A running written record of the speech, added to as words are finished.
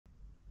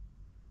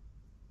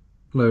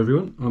Hello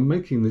everyone, I'm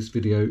making this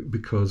video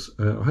because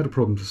I had a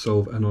problem to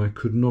solve and I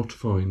could not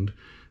find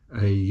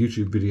a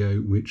YouTube video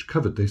which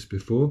covered this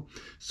before,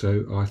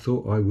 so I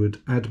thought I would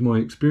add my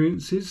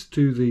experiences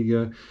to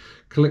the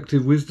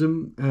collective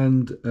wisdom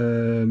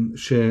and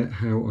share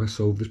how I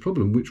solved this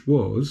problem, which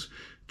was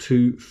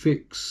to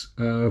fix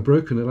a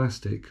broken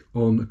elastic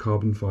on a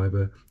carbon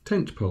fibre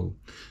tent pole.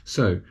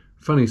 So,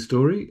 funny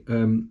story,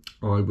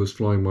 I was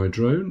flying my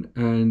drone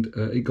and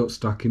it got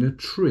stuck in a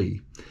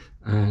tree.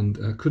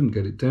 And couldn't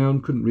get it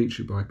down, couldn't reach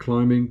it by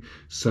climbing,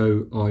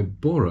 so I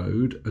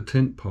borrowed a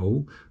tent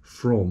pole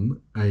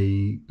from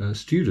a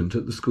student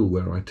at the school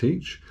where I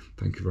teach.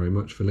 Thank you very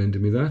much for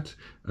lending me that.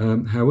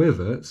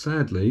 However,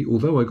 sadly,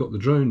 although I got the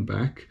drone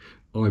back,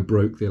 I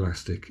broke the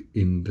elastic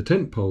in the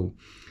tent pole.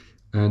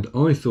 And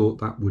I thought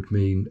that would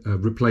mean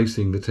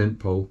replacing the tent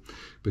pole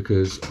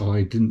because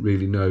I didn't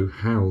really know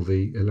how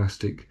the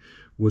elastic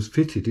was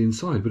fitted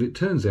inside, but it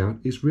turns out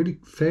it's really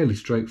fairly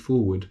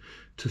straightforward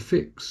to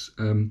fix.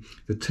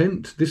 The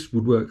tent, this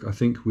would work I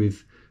think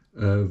with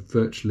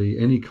virtually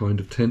any kind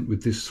of tent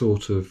with this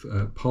sort of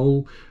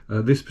pole.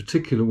 This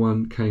particular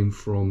one came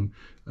from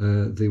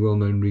the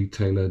well-known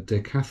retailer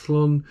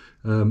Decathlon,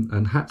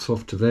 and hats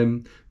off to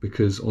them,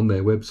 because on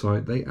their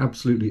website they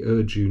absolutely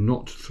urge you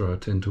not to throw a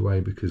tent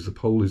away because the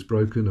pole is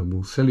broken, and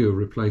will sell you a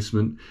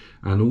replacement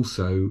and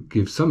also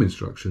give some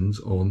instructions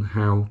on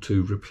how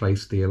to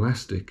replace the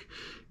elastic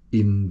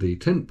in the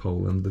tent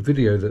pole. And the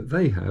video that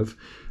they have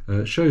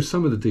shows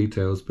some of the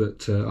details,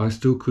 but I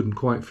still couldn't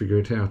quite figure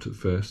it out at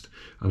first,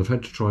 and I've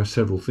had to try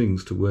several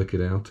things to work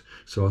it out,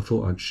 so I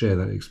thought I'd share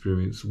that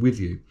experience with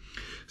you.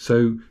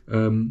 So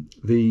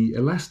the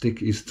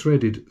elastic is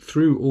threaded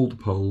through all the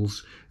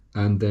poles,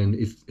 and then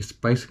it's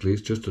basically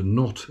just a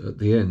knot at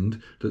the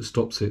end that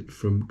stops it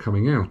from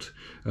coming out.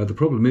 The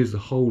problem is the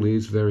hole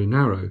is very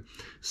narrow,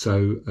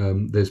 so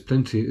there's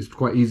plenty. It's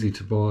quite easy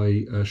to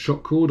buy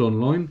shock cord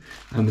online,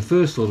 and the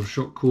first lot of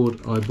shock cord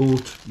I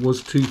bought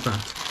was too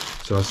fat.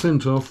 So I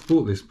sent off,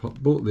 bought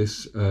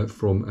this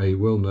from a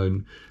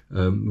well-known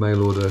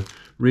mail order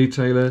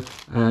retailer,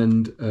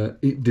 and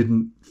it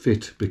didn't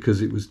fit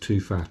because it was too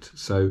fat.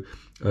 So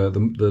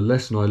the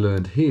lesson I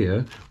learned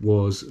here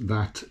was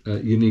that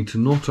you need to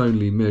not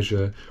only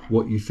measure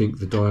what you think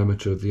the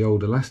diameter of the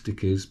old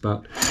elastic is,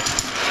 but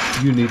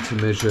you need to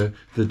measure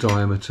the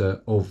diameter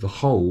of the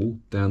hole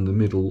down the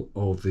middle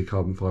of the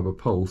carbon fibre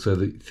pole so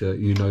that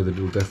you know that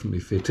it will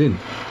definitely fit in.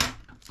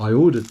 I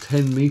ordered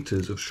 10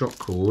 meters of shock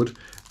cord,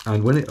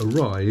 and when it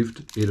arrived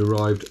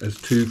as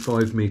two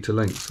 5-meter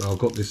lengths. So I've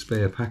got this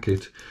spare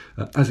packet.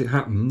 As it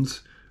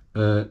happens,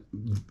 a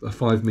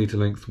 5-meter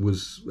length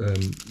was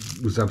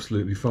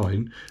absolutely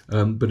fine,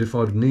 but if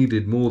I'd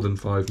needed more than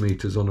 5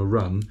 meters on a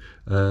run,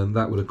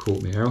 that would have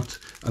caught me out.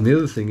 And the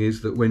other thing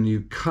is that when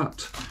you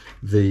cut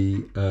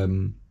the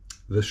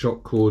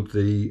shock cord,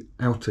 the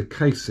outer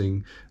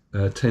casing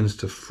tends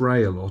to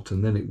fray a lot,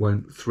 and then it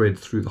won't thread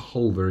through the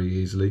hole very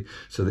easily.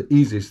 So the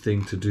easiest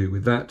thing to do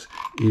with that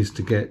is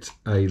to get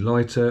a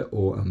lighter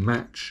or a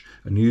match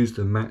and use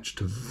the match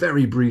to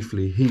very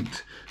briefly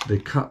heat the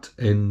cut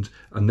end,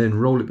 and then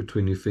roll it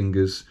between your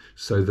fingers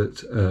so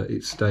that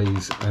it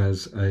stays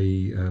as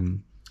a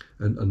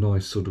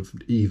nice sort of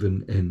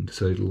even end,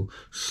 so it'll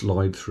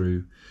slide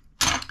through.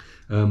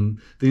 The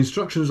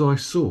instructions I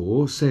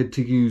saw said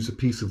to use a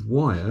piece of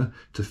wire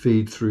to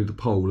feed through the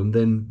pole and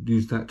then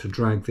use that to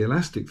drag the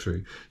elastic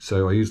through.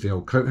 So I used the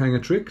old coat hanger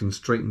trick and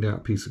straightened out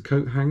a piece of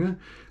coat hanger,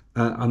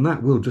 and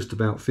that will just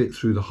about fit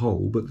through the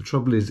hole. But the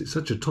trouble is it's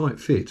such a tight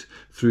fit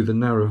through the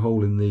narrow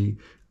hole in the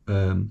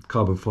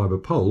carbon fibre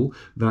pole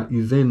that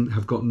you then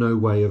have got no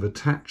way of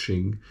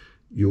attaching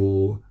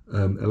your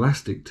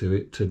elastic to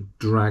it to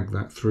drag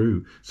that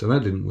through. So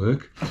that didn't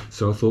work.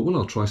 So I thought, well,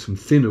 I'll try some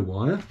thinner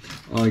wire.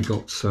 I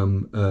got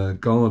some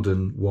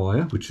garden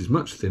wire, which is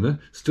much thinner,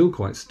 still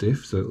quite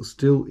stiff, so it's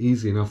still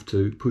easy enough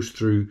to push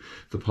through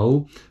the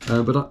pole.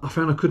 But I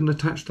found I couldn't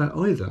attach that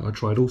either. I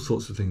tried all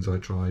sorts of things. I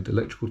tried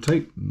electrical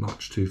tape,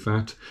 much too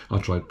fat. I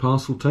tried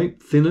parcel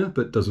tape, thinner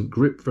but doesn't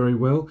grip very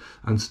well,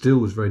 and still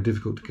was very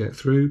difficult to get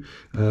through.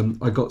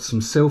 I got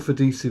some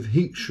self-adhesive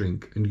heat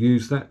shrink and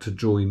used that to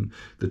join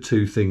the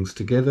two things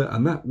together,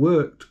 and that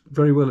worked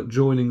very well at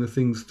joining the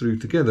things through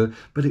together,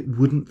 but it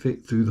wouldn't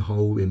fit through the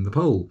hole in the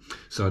pole,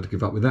 so I had to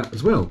give up with that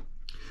as well.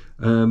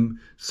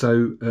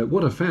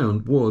 What I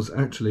found was,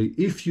 actually,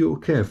 if you're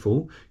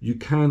careful, you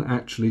can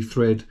actually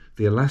thread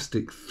the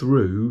elastic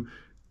through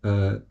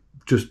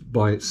just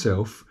by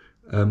itself.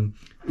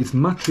 It's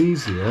much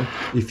easier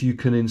if you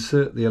can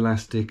insert the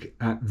elastic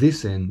at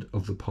this end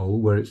of the pole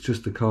where it's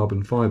just the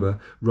carbon fibre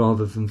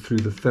rather than through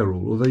the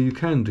ferrule, although you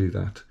can do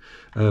that.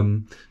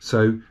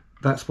 So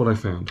that's what I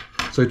found.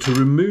 So to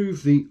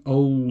remove the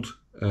old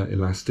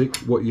elastic,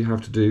 what you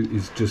have to do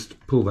is just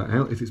pull that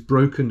out. If it's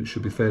broken, it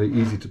should be fairly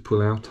easy to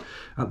pull out.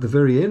 At the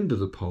very end of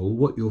the pole,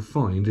 what you'll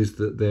find is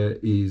that there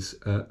is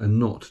a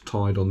knot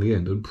tied on the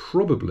end, and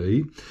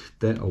probably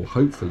there, or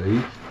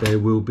hopefully, there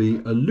will be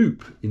a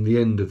loop in the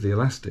end of the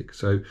elastic.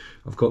 So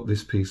I've got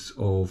this piece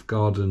of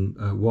garden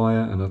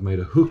wire, and I've made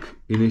a hook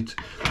in it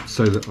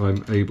so that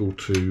I'm able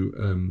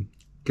to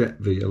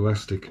get the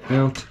elastic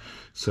out,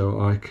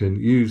 so I can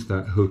use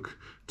that hook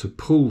to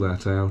pull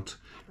that out,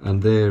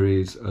 and there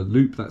is a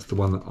loop. That's the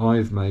one that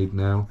I've made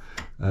now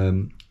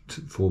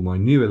for my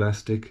new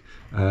elastic.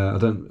 I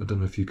don't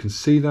know if you can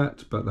see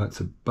that, but that's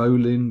a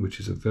bowline, which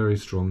is a very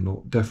strong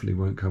knot, definitely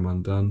won't come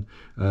undone,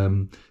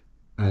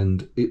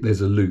 and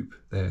there's a loop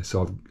there,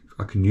 so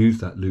I can use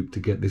that loop to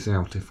get this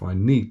out if I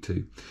need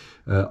to.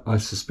 I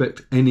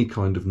suspect any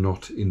kind of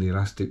knot in the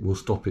elastic will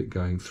stop it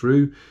going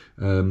through.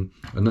 A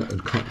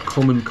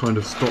common kind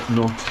of stop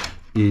knot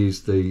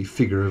is the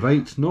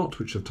figure-of-8 knot,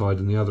 which I've tied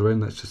in the other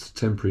end. That's just a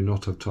temporary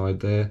knot I've tied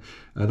there.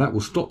 That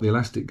will stop the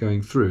elastic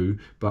going through,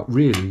 but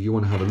really you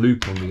want to have a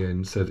loop on the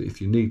end so that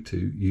if you need to,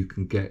 you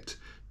can get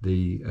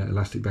the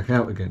elastic back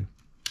out again.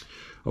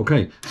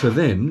 Okay, so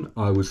then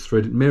I was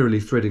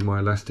merrily threading my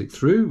elastic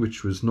through,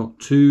 which was not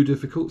too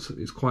difficult. So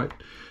it's quite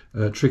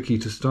tricky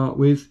to start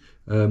with,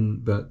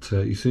 but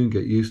you soon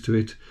get used to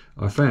it.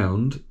 I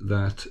found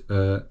that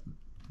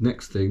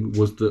next thing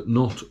was that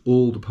not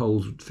all the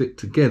poles would fit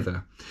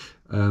together,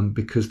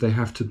 because they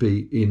have to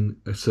be in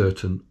a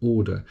certain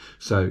order.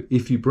 So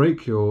if you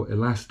break your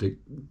elastic,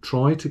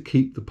 try to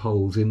keep the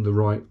poles in the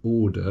right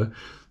order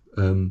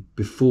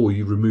before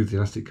you remove the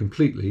elastic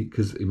completely,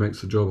 because it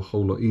makes the job a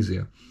whole lot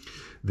easier.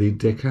 The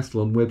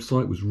Decathlon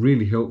website was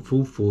really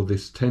helpful for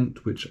this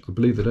tent, which I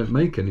believe they don't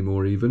make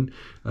anymore even,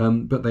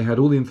 but they had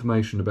all the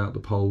information about the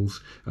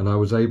poles, and I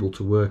was able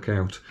to work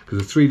out, because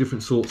there are 3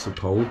 different sorts of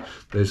pole.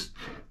 There's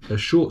a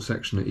short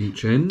section at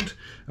each end,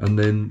 and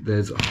then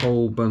there's a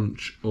whole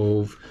bunch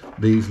of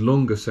these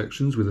longer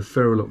sections with a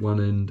ferrule at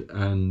one end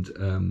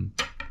and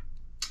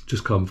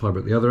just carbon fibre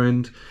at the other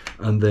end,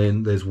 and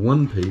then there's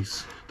one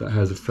piece that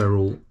has a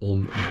ferrule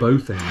on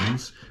both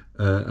ends.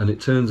 And it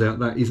turns out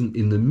that isn't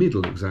in the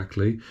middle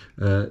exactly,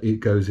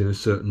 it goes in a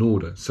certain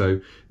order. So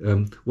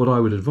what I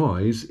would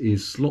advise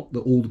is slot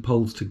all the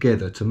poles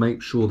together to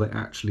make sure they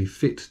actually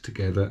fit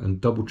together, and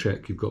double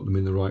check you've got them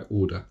in the right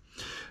order.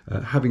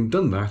 Having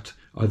done that,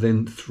 I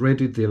then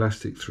threaded the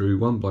elastic through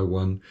one by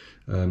one,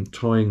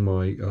 tying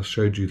I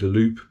showed you the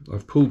loop.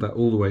 I've pulled that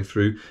all the way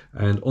through,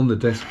 and on the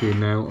desk here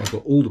now I've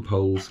got all the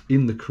poles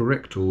in the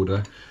correct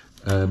order,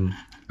 and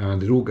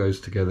it all goes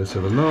together.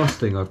 So the last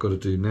thing I've got to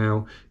do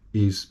now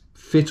is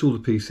fit all the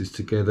pieces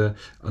together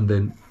and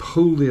then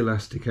pull the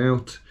elastic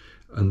out,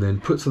 and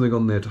then put something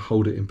on there to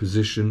hold it in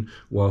position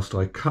whilst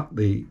I cut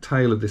the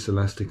tail of this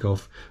elastic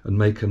off and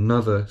make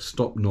another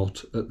stop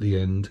knot at the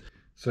end.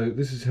 So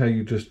this is how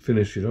you just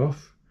finish it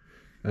off.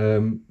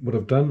 What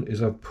I've done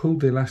is I've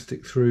pulled the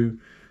elastic through.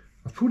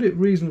 I've pulled it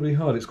reasonably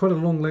hard. It's quite a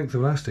long length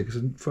of elastic.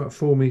 It's about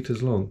 4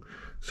 meters long,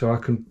 so I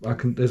can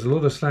there's a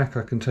lot of slack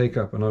I can take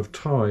up, and I've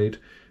tied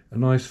a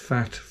nice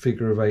fat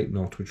figure-of-8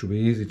 knot, which will be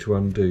easy to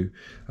undo,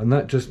 and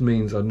that just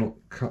means I'm not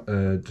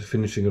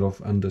finishing it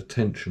off under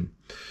tension,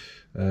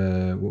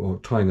 or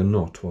tying a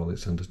knot while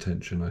it's under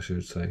tension, I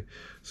should say.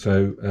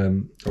 So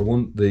I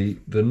want the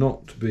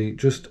knot to be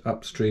just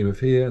upstream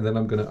of here, and then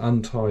I'm going to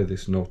untie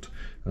this knot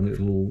and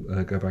it'll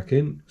all go back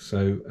in.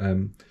 So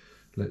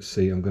let's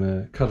see, I'm going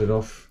to cut it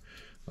off,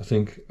 I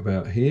think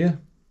about here.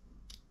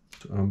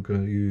 So I'm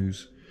going to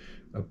use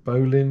a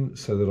bowline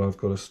so that I've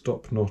got a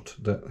stop knot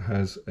that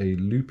has a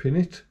loop in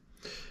it,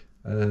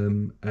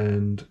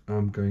 and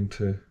I'm going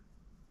to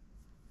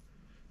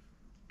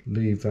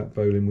leave that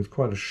bowline with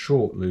quite a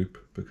short loop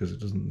because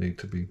it doesn't need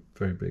to be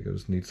very big. I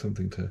just need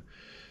something to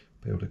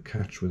be able to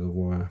catch with a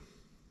wire.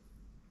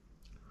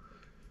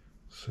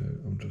 So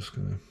I'm just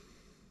going to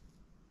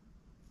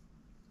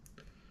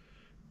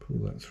pull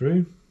that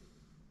through.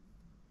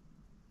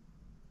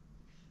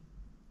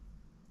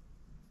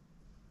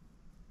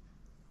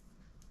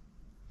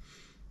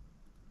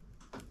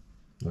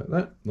 Like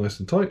that, nice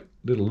and tight,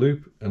 little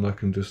loop, and I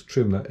can just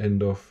trim that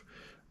end off,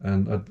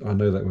 and I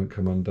know that won't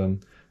come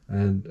undone,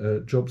 and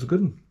job's a good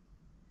one.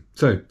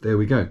 So there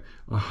we go.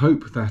 I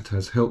hope that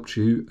has helped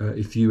you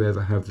if you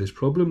ever have this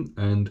problem,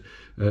 and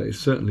it's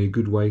certainly a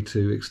good way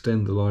to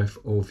extend the life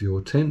of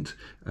your tent,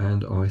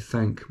 and I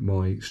thank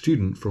my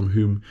student from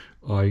whom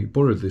I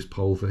borrowed this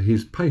pole for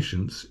his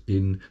patience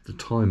in the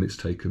time it's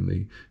taken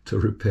me to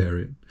repair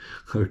it.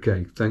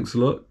 Okay, thanks a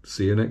lot.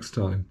 See you next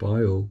time.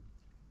 Bye all.